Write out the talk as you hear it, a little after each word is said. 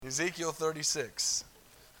Ezekiel 36.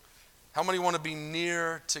 How many want to be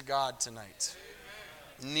near to God tonight?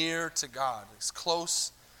 Amen. Near to God. As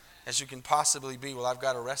close as you can possibly be. Well, I've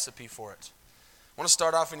got a recipe for it. I want to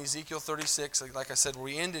start off in Ezekiel 36. Like I said, where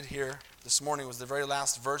we ended here this morning was the very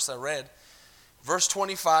last verse I read. Verse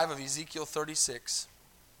 25 of Ezekiel 36.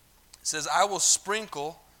 It says, I will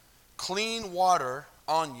sprinkle clean water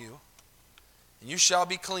on you, and you shall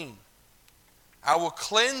be clean. I will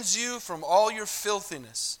cleanse you from all your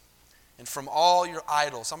filthiness and from all your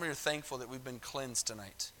idols. How many are thankful that we've been cleansed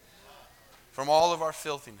tonight? From all of our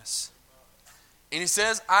filthiness. And he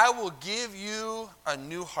says, I will give you a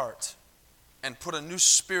new heart and put a new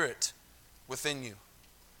spirit within you.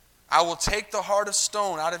 I will take the heart of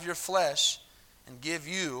stone out of your flesh and give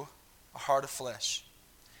you a heart of flesh.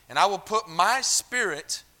 And I will put my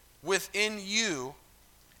spirit within you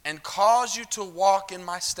and cause you to walk in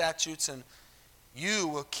my statutes, and you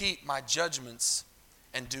will keep my judgments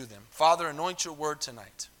and do them. Father, anoint your word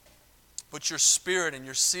tonight. Put your spirit and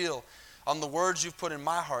your seal on the words you've put in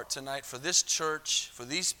my heart tonight for this church, for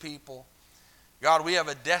these people. God, we have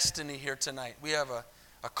a destiny here tonight. We have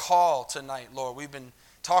a call tonight, Lord. We've been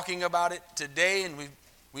talking about it today, and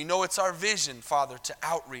we know it's our vision, Father, to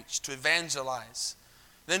outreach, to evangelize,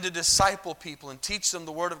 then to disciple people and teach them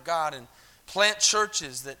the Word of God and plant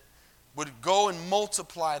churches that would go and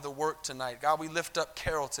multiply the work tonight. God, we lift up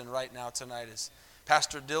Carrollton right now tonight as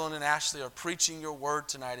Pastor Dylan and Ashley are preaching your word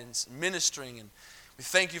tonight and ministering. And we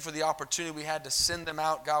thank you for the opportunity we had to send them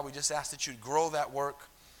out. God, we just ask that you'd grow that work.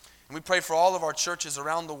 And we pray for all of our churches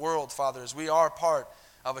around the world, Father, as we are part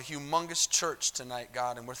of a humongous church tonight,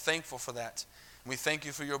 God, and we're thankful for that. And we thank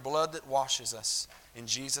you for your blood that washes us. In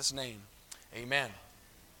Jesus' name, amen.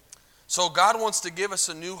 So God wants to give us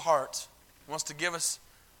a new heart. He wants to give us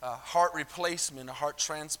a heart replacement, a heart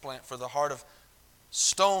transplant for the heart of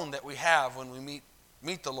stone that we have when we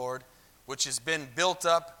meet the Lord, which has been built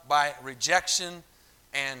up by rejection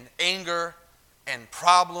and anger and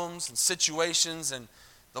problems and situations. And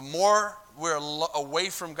the more we're away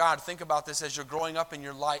from God, think about this as you're growing up in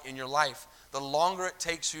your life, the longer it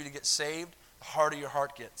takes for you to get saved, the harder your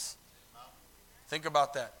heart gets. Think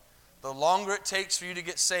about that. The longer it takes for you to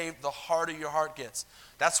get saved, the harder your heart gets.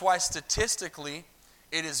 That's why statistically,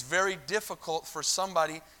 it is very difficult for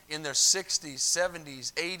somebody in their 60s,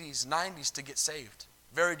 70s, 80s, 90s to get saved.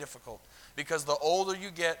 Very difficult. Because the older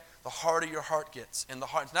you get, the harder your heart gets. And the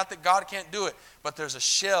heart, it's not that God can't do it, but there's a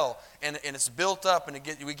shell and it's built up, and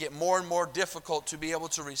we get more and more difficult to be able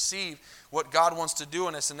to receive what God wants to do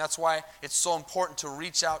in us. And that's why it's so important to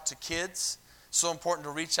reach out to kids. So important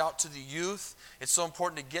to reach out to the youth. It's so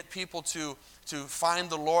important to get people to find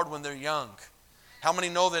the Lord when they're young. How many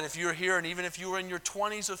know that if you're here, and even if you were in your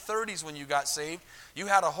 20s or 30s when you got saved, you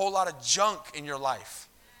had a whole lot of junk in your life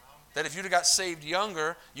that if you'd have got saved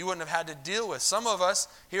younger, you wouldn't have had to deal with. Some of us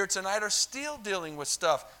here tonight are still dealing with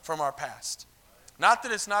stuff from our past. Not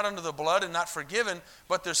that it's not under the blood and not forgiven,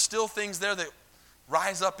 but there's still things there that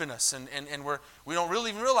rise up in us, and we don't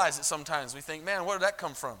really even realize it sometimes. We think, man, where did that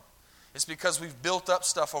come from? It's because we've built up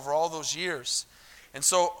stuff over all those years. And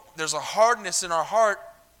so there's a hardness in our heart.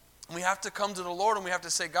 And we have to come to the Lord and we have to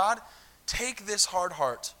say, God, take this hard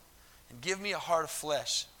heart and give me a heart of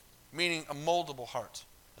flesh, meaning a moldable heart,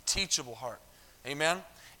 a teachable heart. Amen?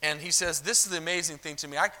 And he says, this is the amazing thing to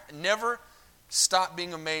me. I never stop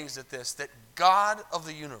being amazed at this, that God of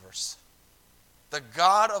the universe, the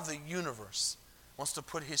God of the universe wants to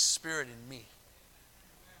put his spirit in me.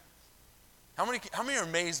 How many are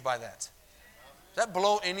amazed by that? Does that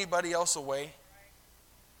blow anybody else away?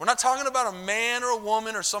 We're not talking about a man or a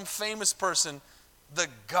woman or some famous person. The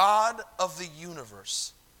God of the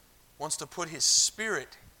universe wants to put his spirit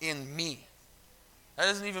in me. That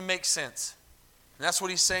doesn't even make sense. And that's what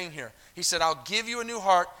he's saying here. He said, I'll give you a new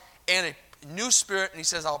heart and a new spirit. And he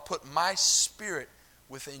says, I'll put my spirit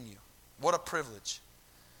within you. What a privilege.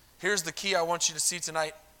 Here's the key I want you to see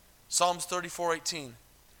tonight. Psalms 34:18.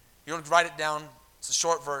 You don't write it down. It's a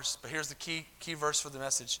short verse, but here's the key verse for the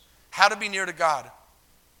message. How to be near to God.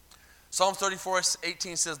 Psalm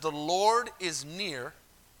 34:18 says, the Lord is near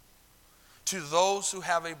to those who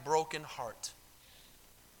have a broken heart.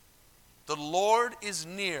 The Lord is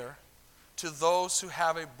near to those who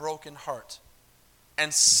have a broken heart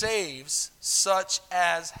and saves such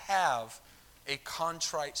as have a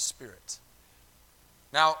contrite spirit.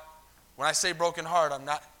 Now, when I say broken heart, I'm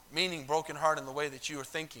not meaning broken heart in the way that you are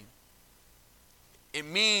thinking. It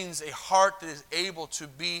means a heart that is able to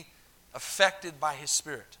be affected by his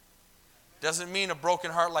spirit. Doesn't mean a broken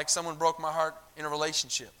heart like someone broke my heart in a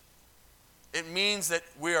relationship. It means that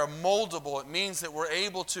we are moldable. It means that we're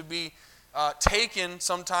able to be taken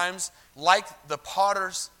sometimes like the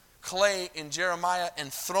potter's clay in Jeremiah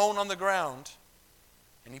and thrown on the ground,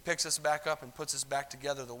 and he picks us back up and puts us back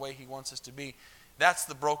together the way he wants us to be. That's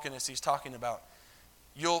the brokenness he's talking about.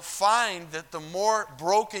 You'll find that the more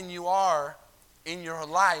broken you are in your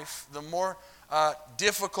life, the more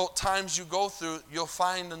difficult times you go through, you'll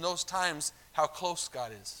find in those times how close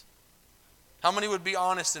God is. How many would be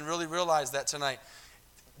honest and really realize that tonight?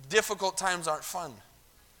 Difficult times aren't fun.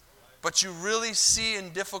 But you really see in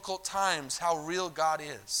difficult times how real God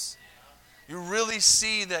is. You really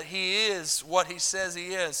see that he is what he says he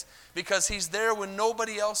is, because he's there when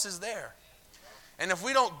nobody else is there. And if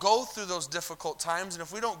we don't go through those difficult times, and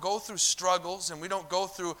if we don't go through struggles, and we don't go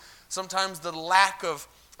through sometimes the lack of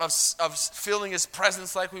feeling his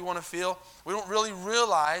presence like we want to feel, we don't really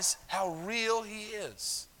realize how real he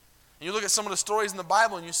is. And you look at some of the stories in the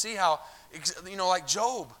Bible and you see how, like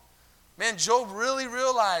Job. Man, Job really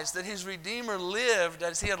realized that his Redeemer lived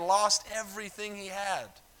as he had lost everything he had.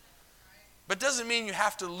 But it doesn't mean you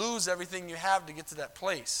have to lose everything you have to get to that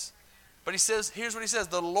place. But he says, here's what he says: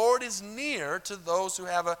 the Lord is near to those who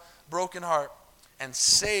have a broken heart and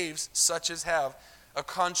saves such as have a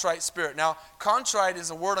contrite spirit. Now, contrite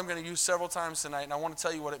is a word I'm going to use several times tonight, and I want to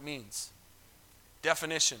tell you what it means.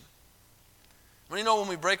 Definition. When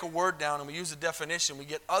we break a word down and we use a definition, we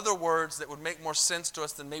get other words that would make more sense to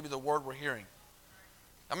us than maybe the word we're hearing.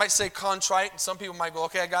 I might say contrite, and some people might go,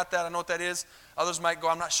 okay, I got that, I know what that is. Others might go,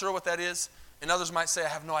 I'm not sure what that is. And others might say, I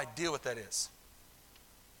have no idea what that is.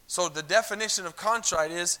 So the definition of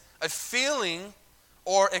contrite is a feeling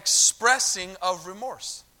or expressing of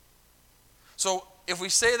remorse. So if we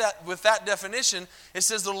say that with that definition, it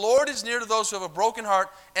says the Lord is near to those who have a broken heart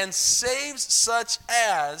and saves such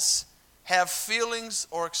as have feelings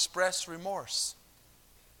or express remorse.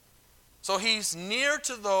 So he's near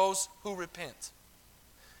to those who repent.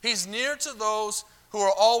 He's near to those who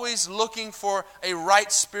are always looking for a right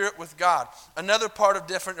spirit with God. Another part of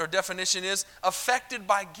definition is affected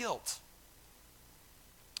by guilt.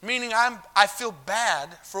 Meaning I feel bad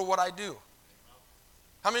for what I do.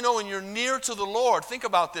 How many know when you're near to the Lord, think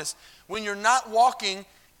about this, when you're not walking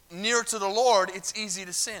near to the Lord, it's easy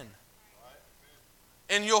to sin.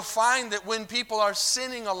 And you'll find that when people are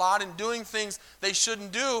sinning a lot and doing things they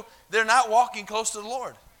shouldn't do, they're not walking close to the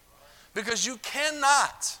Lord. Because you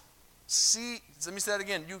cannot let me say that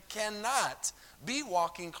again, you cannot be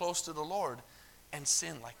walking close to the Lord and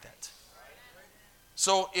sin like that.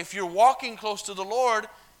 So if you're walking close to the Lord,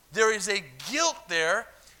 there is a guilt there,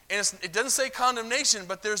 and it doesn't say condemnation,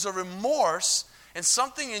 but there's a remorse, and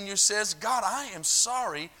something in you says, God, I am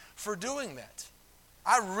sorry for doing that.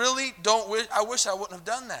 I really I wish I wouldn't have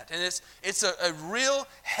done that. And it's a real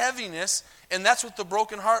heaviness, and that's what the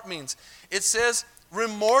broken heart means. It says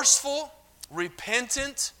remorseful,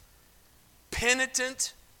 repentant,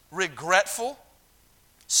 penitent, regretful,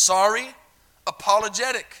 sorry,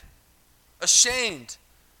 apologetic, ashamed,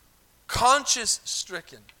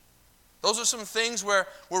 conscience-stricken. Those are some things where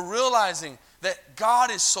we're realizing that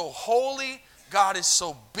God is so holy, God is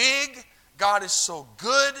so big, God is so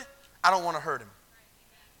good, I don't want to hurt him.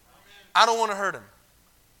 I don't want to hurt him.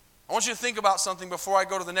 I want you to think about something before I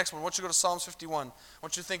go to the next one. I want you to go to Psalms 51. I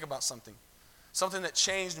want you to think about something. Something that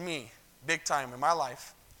changed me big time in my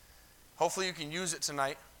life. Hopefully you can use it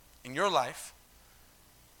tonight in your life.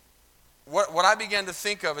 What I began to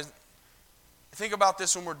think of is, think about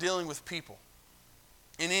this when we're dealing with people.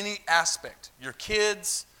 In any aspect. Your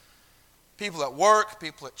kids, people at work,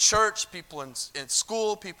 people at church, people in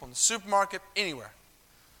school, people in the supermarket, anywhere.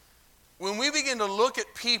 When we begin to look at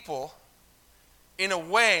people in a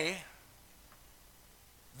way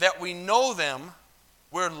that we know them,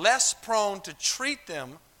 we're less prone to treat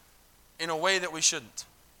them in a way that we shouldn't.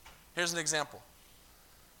 Here's an example.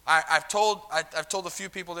 I've told a few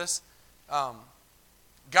people this.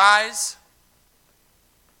 Guys,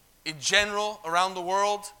 in general, around the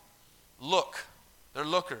world, they're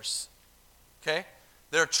lookers. Okay?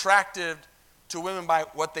 They're attracted to women by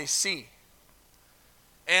what they see.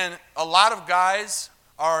 And a lot of guys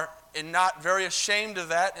are not very ashamed of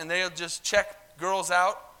that, and they'll just check girls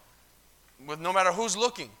out with no matter who's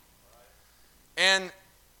looking. And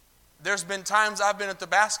there's been times I've been at the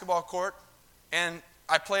basketball court, and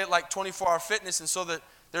I play it like 24-hour fitness, and so that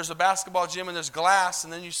there's a basketball gym and there's glass,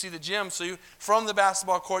 and then you see the gym. So from the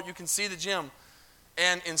basketball court, you can see the gym,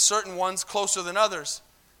 and in certain ones closer than others.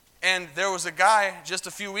 And there was a guy just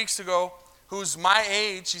a few weeks ago who's my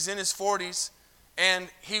age, he's in his 40s, and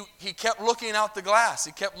he kept looking out the glass.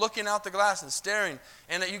 He kept looking out the glass and staring.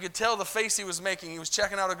 And you could tell the face he was making. He was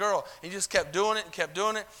checking out a girl. He just kept doing it and kept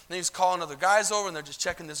doing it. And he was calling other guys over, and they're just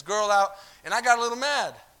checking this girl out. And I got a little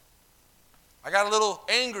mad. I got a little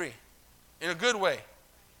angry in a good way.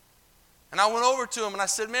 And I went over to him and I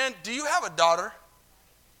said, man, do you have a daughter?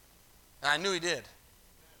 And I knew he did.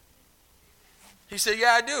 He said,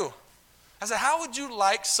 yeah, I do. I said, how would you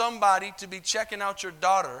like somebody to be checking out your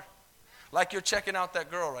daughter like you're checking out that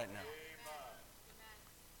girl right now?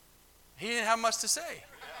 He didn't have much to say.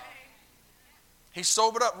 He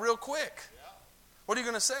sobered up real quick. What are you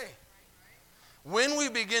going to say? When we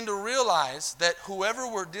begin to realize that whoever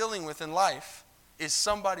we're dealing with in life is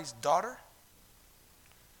somebody's daughter,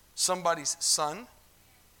 somebody's son,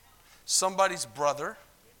 somebody's brother,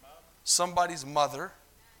 somebody's mother,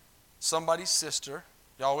 somebody's sister,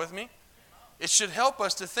 y'all with me? It should help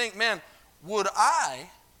us to think, man, would I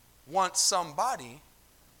want somebody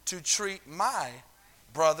to treat my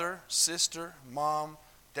brother, sister, mom,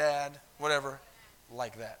 dad, whatever,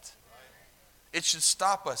 like that? It should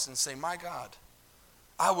stop us and say, my God,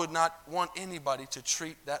 I would not want anybody to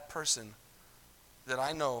treat that person that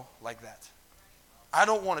I know like that. I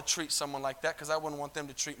don't want to treat someone like that because I wouldn't want them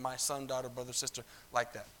to treat my son, daughter, brother, sister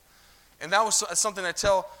like that. And that was something I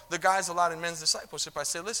tell the guys a lot in men's discipleship. I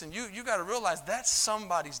say, listen, you got to realize that's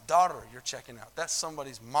somebody's daughter you're checking out. That's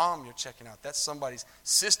somebody's mom you're checking out. That's somebody's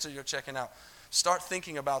sister you're checking out. Start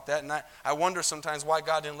thinking about that. And I wonder sometimes why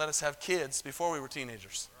God didn't let us have kids before we were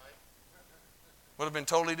teenagers. Would have been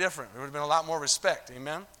totally different. There would have been a lot more respect.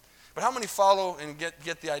 Amen? But how many follow and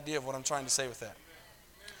get the idea of what I'm trying to say with that?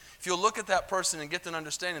 If you'll look at that person and get an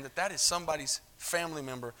understanding that that is somebody's family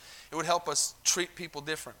member, it would help us treat people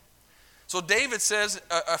different. So David says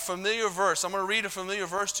a familiar verse. I'm going to read a familiar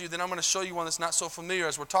verse to you, then I'm going to show you one that's not so familiar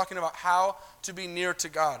as we're talking about how to be near to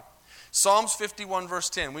God. Psalms 51 verse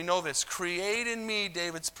 10. We know this. Create in me,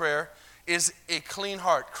 David's prayer, is a clean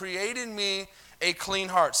heart. Create in me a clean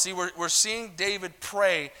heart. See, we're seeing David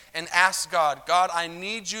pray and ask God, God, I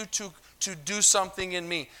need you to do something in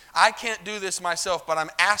me. I can't do this myself, but I'm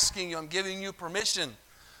asking you, I'm giving you permission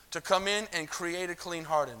to come in and create a clean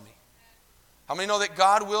heart in me. How many know that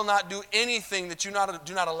God will not do anything that you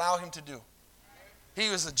do not allow him to do? He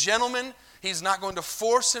is a gentleman. He's not going to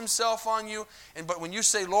force himself on you. But when you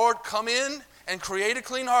say, Lord, come in and create a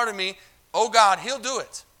clean heart in me, oh God, he'll do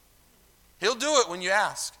it. He'll do it when you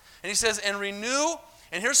ask. And he says, and renew,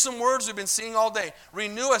 and here's some words we've been seeing all day.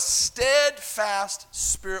 Renew a steadfast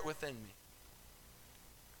spirit within me.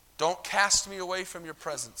 Don't cast me away from your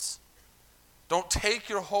presence. Don't take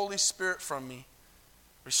your Holy Spirit from me.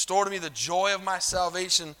 Restore to me the joy of my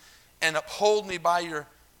salvation and uphold me by your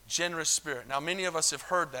generous spirit. Now, many of us have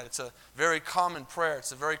heard that. It's a very common prayer.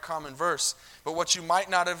 It's a very common verse. But what you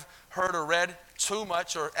might not have heard or read too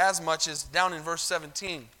much or as much is down in verse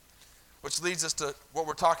 17. Which leads us to what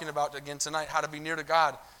we're talking about again tonight, how to be near to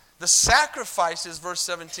God. The sacrifices, verse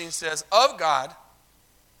 17 says, of God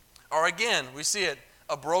are, again, we see it,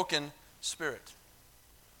 a broken spirit.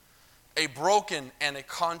 A broken and a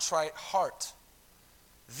contrite heart.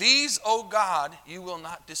 These, O God, you will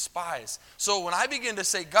not despise. So when I begin to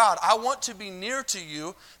say, God, I want to be near to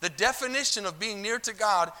you, the definition of being near to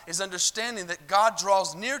God is understanding that God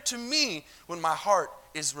draws near to me when my heart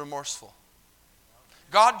is remorseful.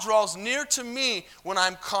 God draws near to me when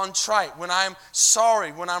I'm contrite, when I'm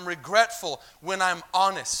sorry, when I'm regretful, when I'm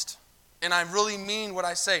honest, and I really mean what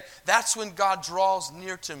I say. That's when God draws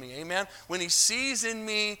near to me, amen? When he sees in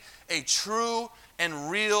me a true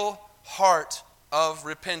and real heart of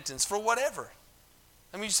repentance for whatever.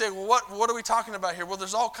 I mean, you say, well, what are we talking about here? Well,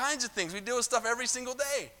 there's all kinds of things. We deal with stuff every single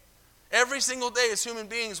day. Every single day as human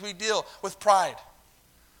beings, we deal with pride.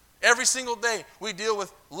 Every single day we deal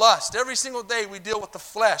with lust. Every single day we deal with the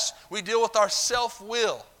flesh. We deal with our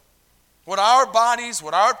self-will. What our bodies,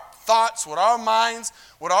 what our thoughts, what our minds,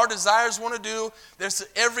 what our desires want to do. There's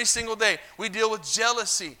every single day. We deal with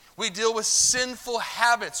jealousy. We deal with sinful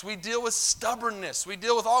habits. We deal with stubbornness. We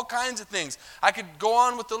deal with all kinds of things. I could go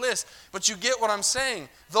on with the list, but you get what I'm saying.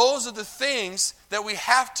 Those are the things that we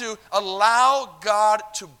have to allow God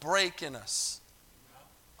to break in us.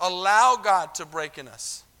 Allow God to break in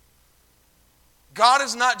us. God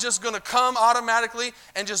is not just going to come automatically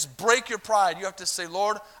and just break your pride. You have to say,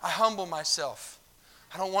 Lord, I humble myself.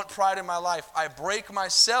 I don't want pride in my life. I break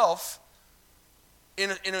myself.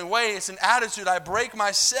 In a way, it's an attitude. I break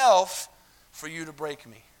myself for you to break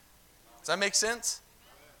me. Does that make sense?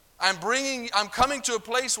 I'm coming to a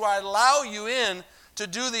place where I allow you in to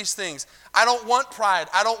do these things. I don't want pride.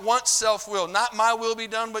 I don't want self-will. Not my will be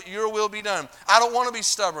done, but your will be done. I don't want to be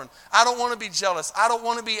stubborn. I don't want to be jealous. I don't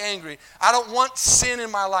want to be angry. I don't want sin in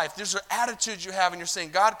my life. These are attitudes you have, and you're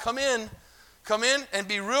saying, God, come in and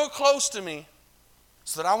be real close to me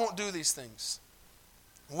so that I won't do these things.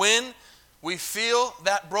 When we feel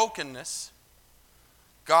that brokenness,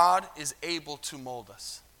 God is able to mold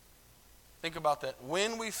us. Think about that.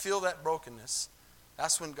 When we feel that brokenness,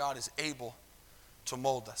 that's when God is able to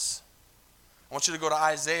mold us. I want you to go to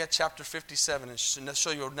Isaiah chapter 57 and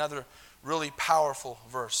show you another really powerful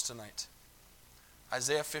verse tonight.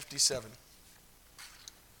 Isaiah 57.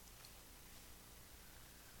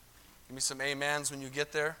 Give me some amens when you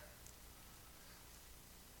get there.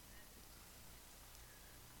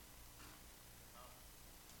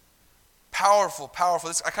 Powerful, powerful.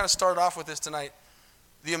 I kind of started off with this tonight.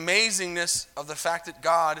 The amazingness of the fact that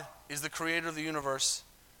God is the creator of the universe,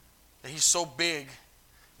 that He's so big,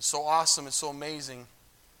 and so awesome, and so amazing,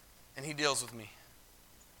 and He deals with me.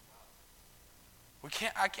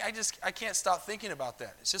 I can't stop thinking about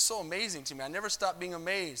that. It's just so amazing to me. I never stop being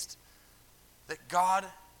amazed that God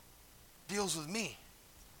deals with me.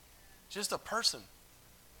 Just a person.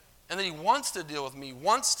 And that He wants to deal with me,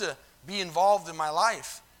 wants to be involved in my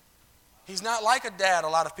life. He's not like a dad a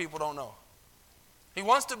lot of people don't know. He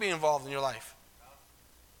wants to be involved in your life.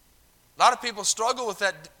 A lot of people struggle with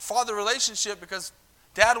that father relationship because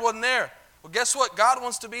dad wasn't there. Well, guess what? God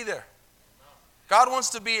wants to be there. God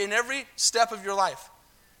wants to be in every step of your life.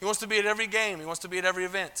 He wants to be at every game. He wants to be at every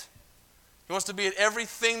event. He wants to be at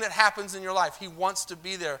everything that happens in your life. He wants to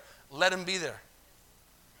be there. Let Him be there.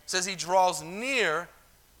 It says He draws near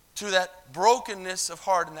to that brokenness of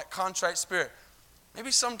heart and that contrite spirit.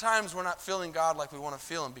 Maybe sometimes we're not feeling God like we want to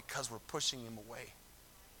feel Him because we're pushing Him away.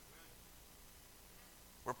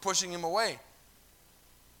 We're pushing Him away.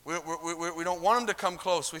 We don't want Him to come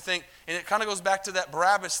close. We think, and it kind of goes back to that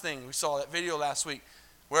Barabbas thing we saw, that video last week,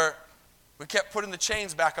 where we kept putting the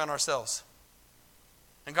chains back on ourselves.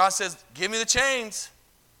 And God says, give me the chains.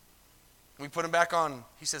 And we put them back on.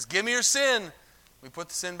 He says, give me your sin. We put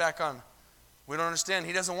the sin back on. We don't understand.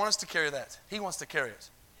 He doesn't want us to carry that. He wants to carry it.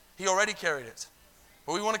 He already carried it.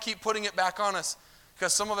 But we want to keep putting it back on us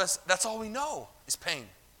because some of us, that's all we know is pain.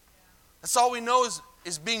 That's all we know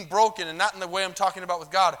is being broken, and not in the way I'm talking about with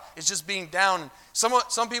God. It's just being down.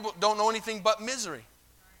 Some people don't know anything but misery.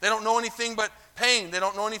 They don't know anything but pain. They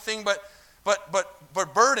don't know anything but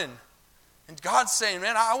burden. And God's saying,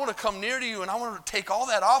 man, I want to come near to you, and I want to take all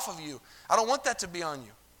that off of you. I don't want that to be on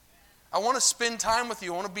you. I want to spend time with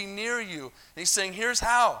you. I want to be near you. And He's saying, here's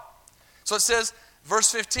how. So it says,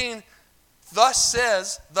 verse 15, thus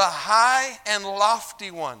says the high and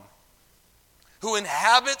lofty one who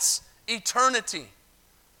inhabits eternity,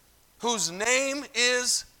 whose name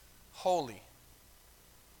is holy.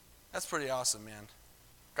 That's pretty awesome, man.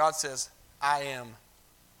 God says, I am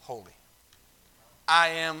holy. I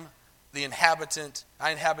am the inhabitant.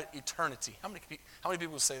 I inhabit eternity. How many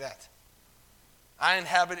people say that? I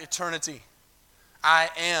inhabit eternity. I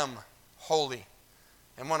am holy.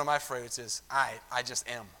 And one of my favorites is, I just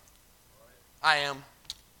am. I am.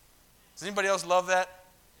 Does anybody else love that?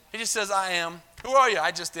 He just says, I am. Who are you?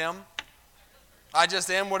 I just am. I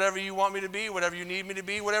just am whatever you want me to be, whatever you need me to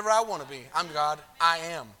be, whatever I want to be. I'm God. I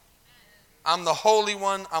am. I'm the Holy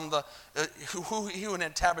One. I'm the he who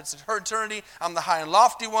inhabits eternity. I'm the high and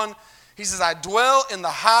lofty one. He says, I dwell in the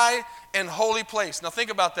high and holy place. Now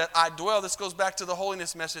think about that. I dwell. This goes back to the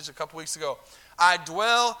holiness message a couple weeks ago. I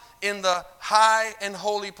dwell in the high and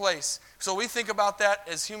holy place. So we think about that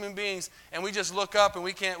as human beings, and we just look up and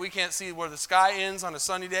we can't see where the sky ends on a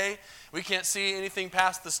sunny day. We can't see anything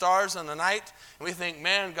past the stars on the night. And we think,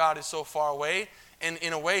 man, God is so far away. And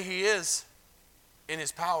in a way, He is in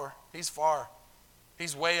His power. He's far.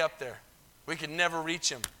 He's way up there. We could never reach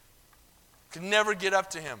Him. Could never get up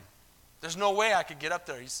to Him. There's no way I could get up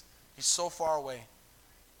there. He's so far away.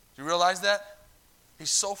 Do you realize that?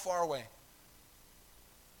 He's so far away.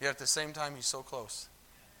 Yet at the same time, He's so close.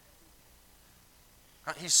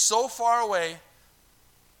 He's so far away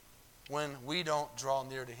when we don't draw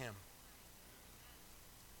near to Him.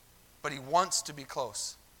 But He wants to be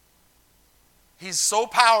close. He's so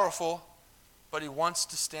powerful, but He wants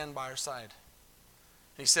to stand by our side.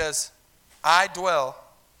 He says, I dwell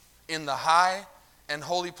in the high and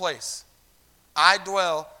holy place. I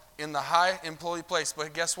dwell in the high and holy place.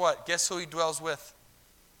 But guess what? Guess who He dwells with?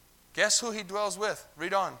 Guess who He dwells with?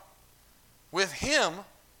 Read on. With him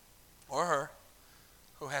or her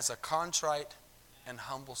who has a contrite and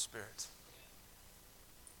humble spirit.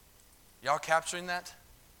 Y'all capturing that?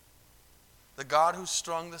 The God who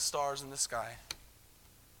strung the stars in the sky.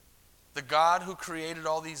 The God who created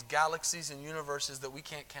all these galaxies and universes that we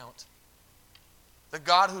can't count. The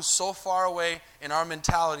God who's so far away in our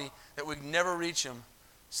mentality that we never reach Him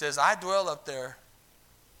says, I dwell up there,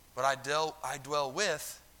 but I dwell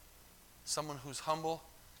with someone who's humble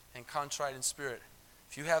and contrite in spirit.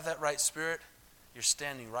 If you have that right spirit, you're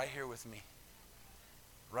standing right here with me.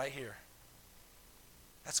 Right here.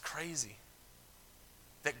 That's crazy.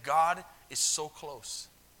 That God is so close.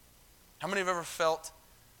 How many have ever felt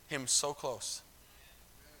him so close?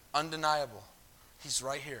 Undeniable. He's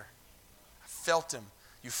right here. I felt him.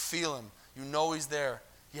 You feel him. You know he's there.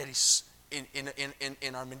 Yet he's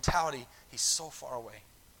in our mentality, he's so far away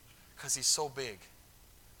because he's so big.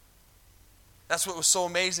 That's what was so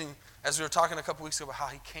amazing as we were talking a couple weeks ago about how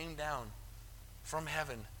he came down from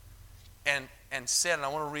heaven and said, and I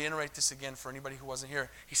want to reiterate this again for anybody who wasn't here.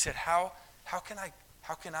 He said, how can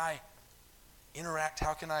I interact?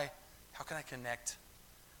 How can I connect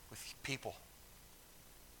with people,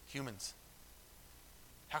 humans?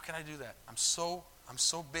 How can I do that? I'm so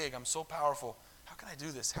big. I'm so powerful. How can I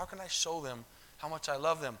do this? How can I show them how much I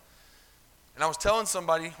love them? And I was telling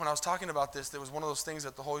somebody when I was talking about this, there was one of those things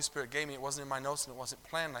that the Holy Spirit gave me. It wasn't in my notes and it wasn't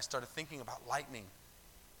planned. And I started thinking about lightning.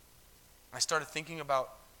 I started thinking about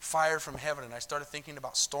fire from heaven. And I started thinking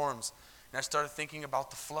about storms. And I started thinking about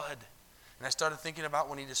the flood. And I started thinking about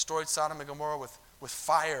when he destroyed Sodom and Gomorrah with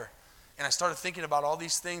fire. And I started thinking about all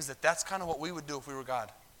these things that's kind of what we would do if we were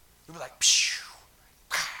God. We'd be like, pshh,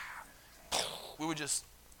 we would just,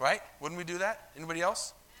 right? Wouldn't we do that? Anybody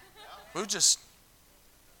else? We would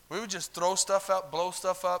just throw stuff up, blow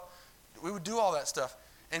stuff up. We would do all that stuff.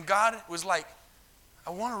 And God was like, I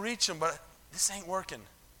want to reach them, but this ain't working.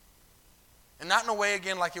 And not in a way,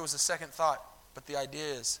 again, like it was a second thought. But the idea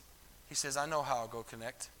is, he says, I know how I'll go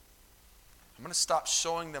connect. I'm going to stop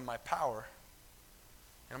showing them my power.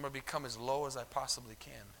 And I'm going to become as low as I possibly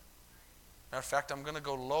can. Matter of fact, I'm going to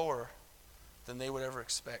go lower than they would ever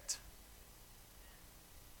expect.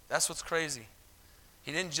 That's what's crazy.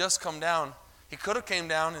 He didn't just come down. He could have came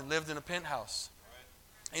down and lived in a penthouse.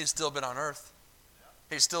 He'd still been on earth.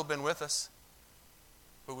 He'd still been with us.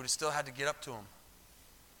 But we'd have still had to get up to him.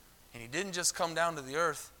 And he didn't just come down to the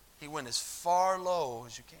earth. He went as far low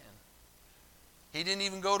as you can. He didn't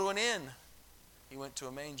even go to an inn. He went to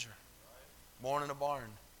a manger. Born in a barn.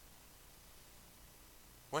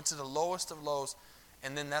 Went to the lowest of lows.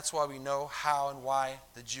 And then that's why we know how and why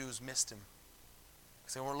the Jews missed him.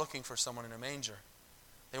 Because they weren't looking for someone in a manger.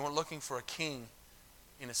 They weren't looking for a king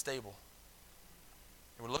in a stable.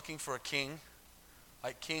 They were looking for a king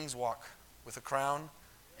like kings walk, with a crown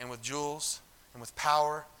and with jewels and with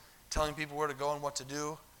power, telling people where to go and what to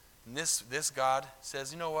do. And this God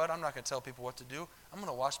says, you know what? I'm not going to tell people what to do. I'm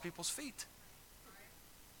going to wash people's feet.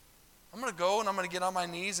 I'm going to go and I'm going to get on my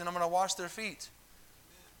knees and I'm going to wash their feet.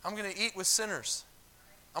 I'm going to eat with sinners.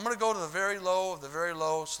 I'm going to go to the very low of the very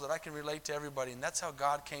low so that I can relate to everybody. And that's how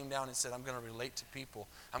God came down and said, I'm going to relate to people.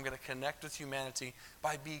 I'm going to connect with humanity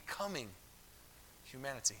by becoming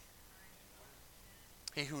humanity.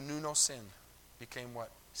 He who knew no sin became what?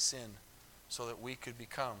 Sin. So that we could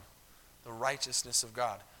become the righteousness of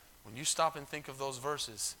God. When you stop and think of those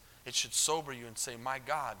verses, it should sober you and say, my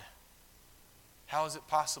God, how is it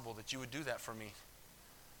possible that you would do that for me?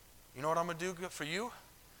 You know what I'm going to do for you?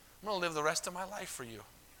 I'm going to live the rest of my life for you.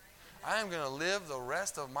 I am going to live the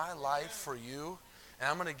rest of my life for you, and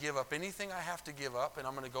I'm going to give up anything I have to give up, and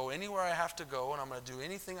I'm going to go anywhere I have to go, and I'm going to do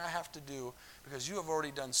anything I have to do because you have already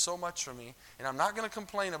done so much for me, and I'm not going to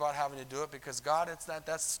complain about having to do it because, God,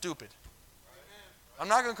 that's stupid. I'm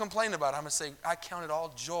not going to complain about it. I'm going to say, I count it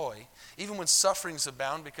all joy, even when sufferings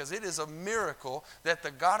abound, because it is a miracle that the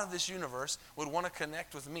God of this universe would want to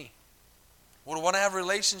connect with me, would want to have a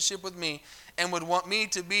relationship with me, and would want me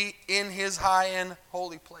to be in his high and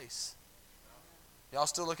holy place. Y'all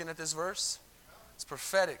still looking at this verse? It's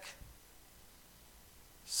prophetic.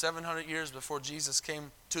 700 years before Jesus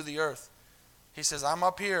came to the earth, he says, I'm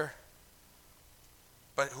up here,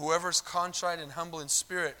 but whoever's contrite and humble in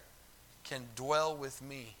spirit can dwell with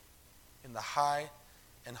me in the high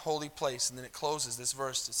and holy place. And then it closes this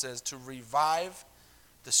verse. It says, to revive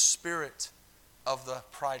the spirit of the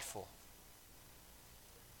prideful.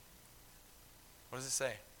 What does it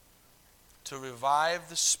say? To revive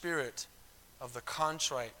the spirit of the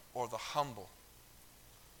contrite or the humble.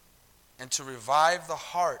 And to revive the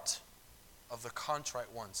heart of the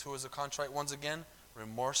contrite ones. Who are the contrite ones again?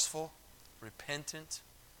 Remorseful, repentant,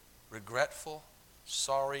 regretful,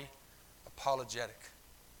 sorry, apologetic.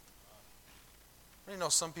 You know,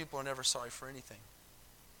 some people are never sorry for anything.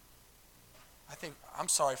 I think I'm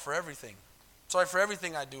sorry for everything. Sorry for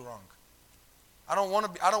everything I do wrong. I don't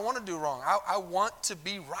want to do wrong. I want to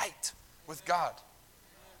be right with God.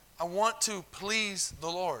 I want to please the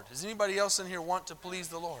Lord. Does anybody else in here want to please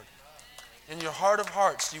the Lord? In your heart of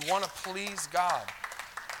hearts, do you want to please God?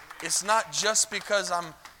 It's not just because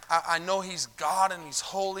I know he's God and he's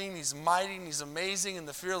holy and he's mighty and he's amazing and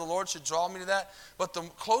the fear of the Lord should draw me to that. But the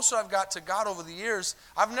closer I've got to God over the years,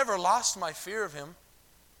 I've never lost my fear of him.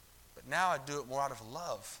 But now I do it more out of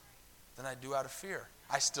love than I do out of fear.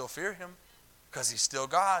 I still fear him because he's still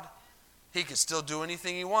God. He can still do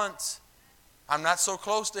anything he wants. I'm not so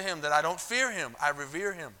close to him that I don't fear him. I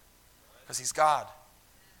revere him because he's God.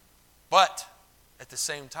 But at the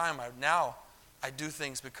same time, I do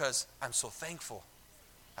things because I'm so thankful.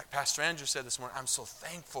 Like Pastor Andrew said this morning, I'm so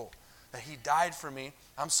thankful that he died for me.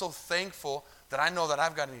 I'm so thankful that I know that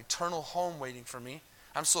I've got an eternal home waiting for me.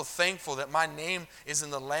 I'm so thankful that my name is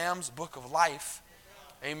in the Lamb's book of life.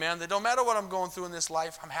 Amen. That no matter what I'm going through in this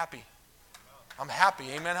life, I'm happy. I'm happy.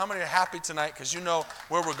 Amen. How many are happy tonight because you know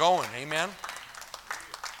where we're going? Amen.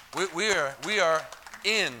 We are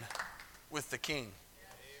in with the King.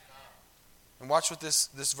 And watch what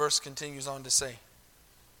this verse continues on to say.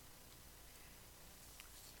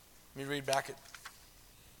 Let me read back it.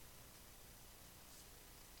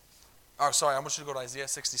 Oh, sorry, I want you to go to Isaiah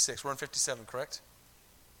 66. We're in 57, correct?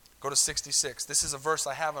 Go to 66. This is a verse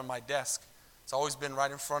I have on my desk. It's always been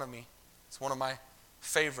right in front of me. It's one of my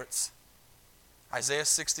favorites. Isaiah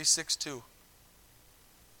 66:2.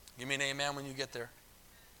 Give me an amen when you get there.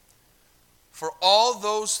 For all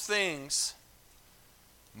those things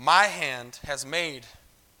my hand has made,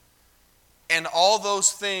 and all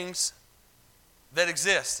those things that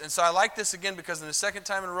exist. And so I like this again because in the second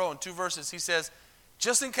time in a row, in 2 verses, he says,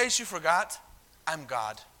 just in case you forgot, I'm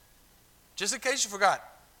God. Just in case you forgot.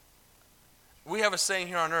 We have a saying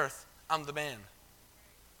here on earth, I'm the man.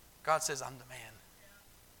 God says, I'm the man.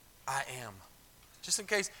 I am. Just in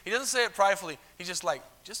case. He doesn't say it pridefully. He's just like,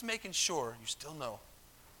 just making sure you still know.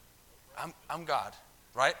 I'm God.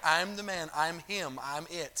 Right? I'm the man. I'm him. I'm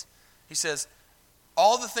it. He says,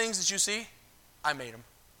 all the things that you see, I made them.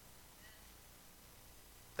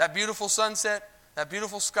 That beautiful sunset, that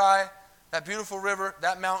beautiful sky, that beautiful river,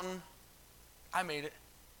 that mountain, I made it.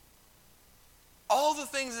 All the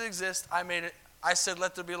things that exist, I made it. I said,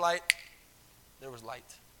 let there be light. There was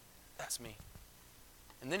light. That's me.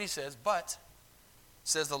 And then he says, but,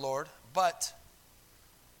 says the Lord, but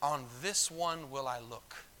on this one will I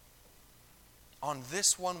look. On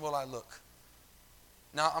this one will I look.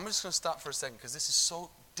 Now, I'm just going to stop for a second because this is so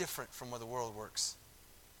different from where the world works.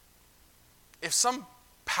 If some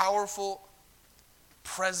powerful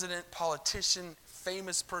president, politician,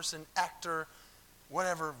 famous person, actor,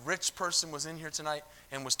 whatever, rich person was in here tonight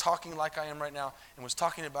and was talking like I am right now and was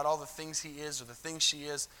talking about all the things he is or the things she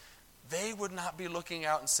is, they would not be looking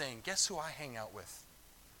out and saying, guess who I hang out with?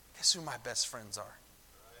 Guess who my best friends are?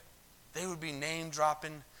 They would be name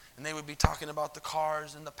dropping and they would be talking about the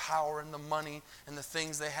cars and the power and the money and the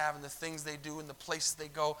things they have and the things they do and the places they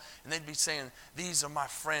go. And they'd be saying, these are my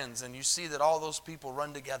friends. And you see that all those people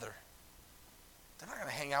run together. They're not going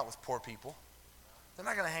to hang out with poor people. They're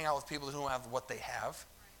not going to hang out with people who don't have what they have.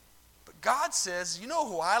 But God says, you know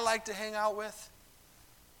who I like to hang out with?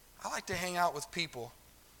 I like to hang out with people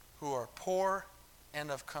who are poor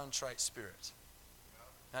and of contrite spirit.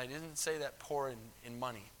 Now, he didn't say that poor in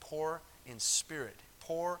money. Poor in spirit.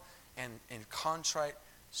 Poor and in contrite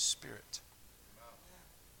spirit.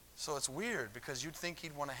 So it's weird because you'd think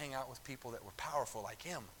he'd want to hang out with people that were powerful like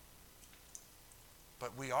him.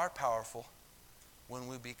 But we are powerful when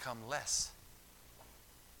we become less.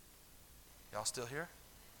 Y'all still here?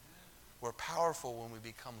 We're powerful when we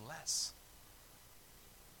become less.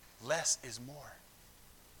 Less is more.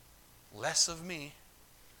 Less of me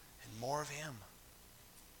and more of him.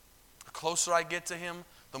 The closer I get to him,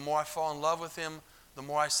 the more I fall in love with him, the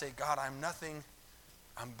more I say, God, I'm nothing.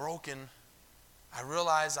 I'm broken. I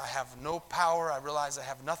realize I have no power. I realize I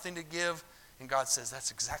have nothing to give. And God says, that's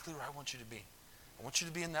exactly where I want you to be. I want you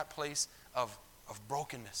to be in that place of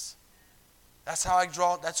brokenness. That's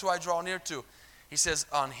who I draw near to. He says,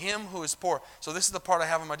 on him who is poor. So this is the part I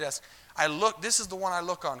have on my desk. This is the one I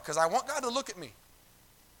look on because I want God to look at me.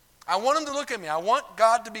 I want him to look at me. I want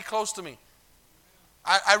God to be close to me.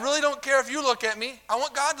 I really don't care if you look at me. I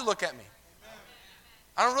want God to look at me.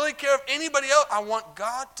 I don't really care if anybody else. I want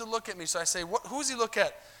God to look at me. So I say, who does he look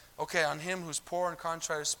at? Okay, on him who's poor and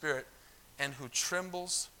contrite of spirit and who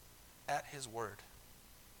trembles at his word.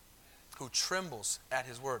 Who trembles at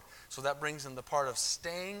his word. So that brings in the part of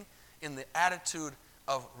staying in the attitude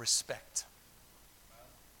of respect.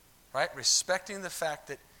 Right? Respecting the fact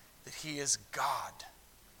that he is God.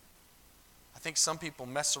 I think some people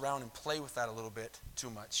mess around and play with that a little bit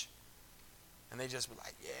too much. And they just be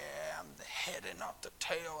like, yeah, I'm the head and not the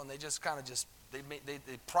tail. And they just kind of they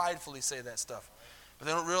pridefully say that stuff. But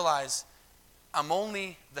they don't realize I'm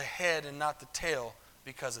only the head and not the tail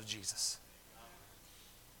because of Jesus.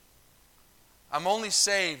 I'm only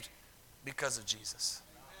saved because of Jesus.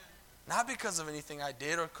 Not because of anything I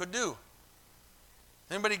did or could do.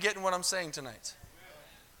 Anybody getting what I'm saying tonight?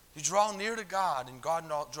 You draw near to God and God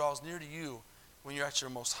draws near to you when you're at your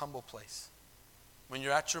most humble place, when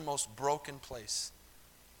you're at your most broken place.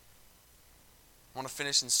 I want to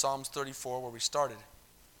finish in Psalms 34 where we started.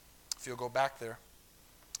 If you'll go back there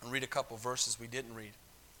and read a couple verses we didn't read.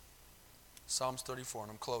 Psalms 34,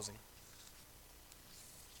 and I'm closing.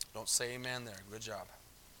 Don't say amen there. Good job.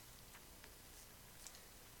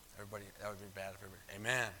 Everybody, that would be bad if everybody.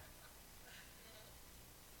 Amen.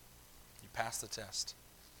 You passed the test.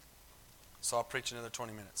 So I'll preach another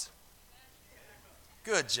 20 minutes.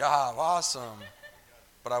 Good job. Awesome.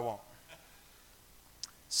 But I won't.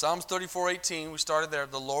 Psalms 34:18, we started there.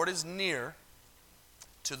 The Lord is near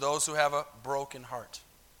to those who have a broken heart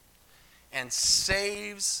and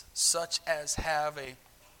saves such as have a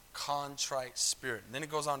contrite spirit. And then it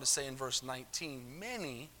goes on to say in verse 19,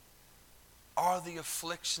 many are the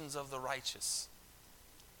afflictions of the righteous,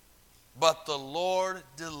 but the Lord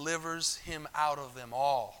delivers him out of them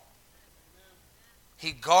all.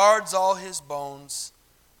 He guards all his bones.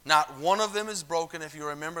 Not one of them is broken. If you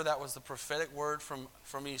remember, that was the prophetic word from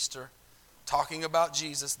Easter, talking about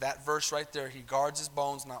Jesus. That verse right there, he guards his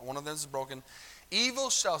bones. Not one of them is broken. Evil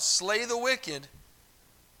shall slay the wicked.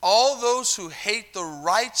 All those who hate the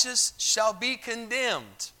righteous shall be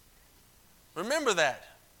condemned. Remember that.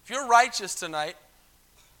 If you're righteous tonight,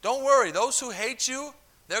 don't worry. Those who hate you,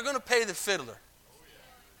 they're going to pay the fiddler.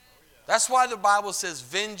 That's why the Bible says,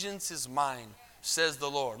 vengeance is mine, says the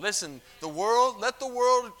Lord. Listen, the world, let the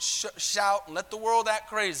world shout and let the world act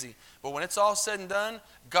crazy. But when it's all said and done,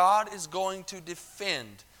 God is going to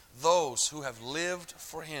defend those who have lived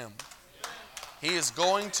for him. He is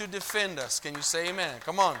going to defend us. Can you say amen?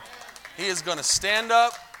 Come on. He is going to stand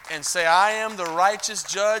up and say, I am the righteous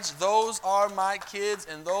judge. Those are my kids,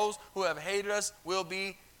 and those who have hated us will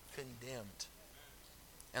be condemned.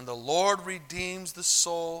 And the Lord redeems the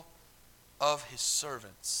soul of his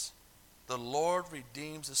servants. The Lord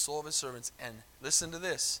redeems the soul of his servants. And listen to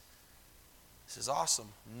this. This is awesome.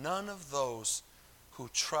 None of those who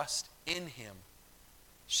trust in him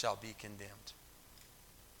shall be condemned.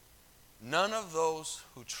 None of those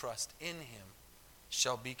who trust in him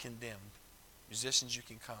shall be condemned. Musicians, you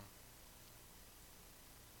can come.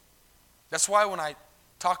 That's why when I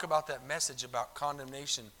talk about that message about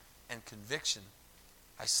condemnation and conviction,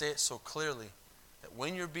 I say it so clearly that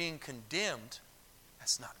when you're being condemned,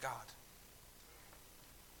 that's not God.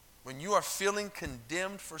 When you are feeling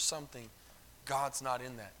condemned for something, God's not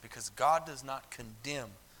in that, because God does not condemn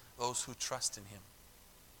those who trust in him.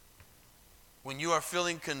 When you are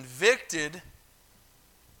feeling convicted,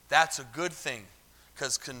 that's a good thing,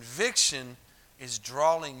 because conviction is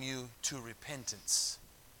drawing you to repentance.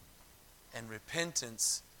 And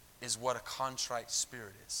repentance is what a contrite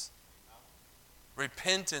spirit is.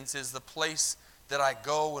 Repentance is the place that I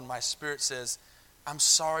go when my spirit says, I'm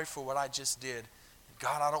sorry for what I just did.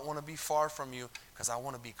 God, I don't want to be far from you because I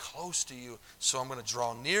want to be close to you. So I'm going to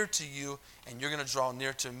draw near to you, and you're going to draw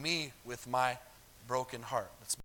near to me with my broken heart. Let's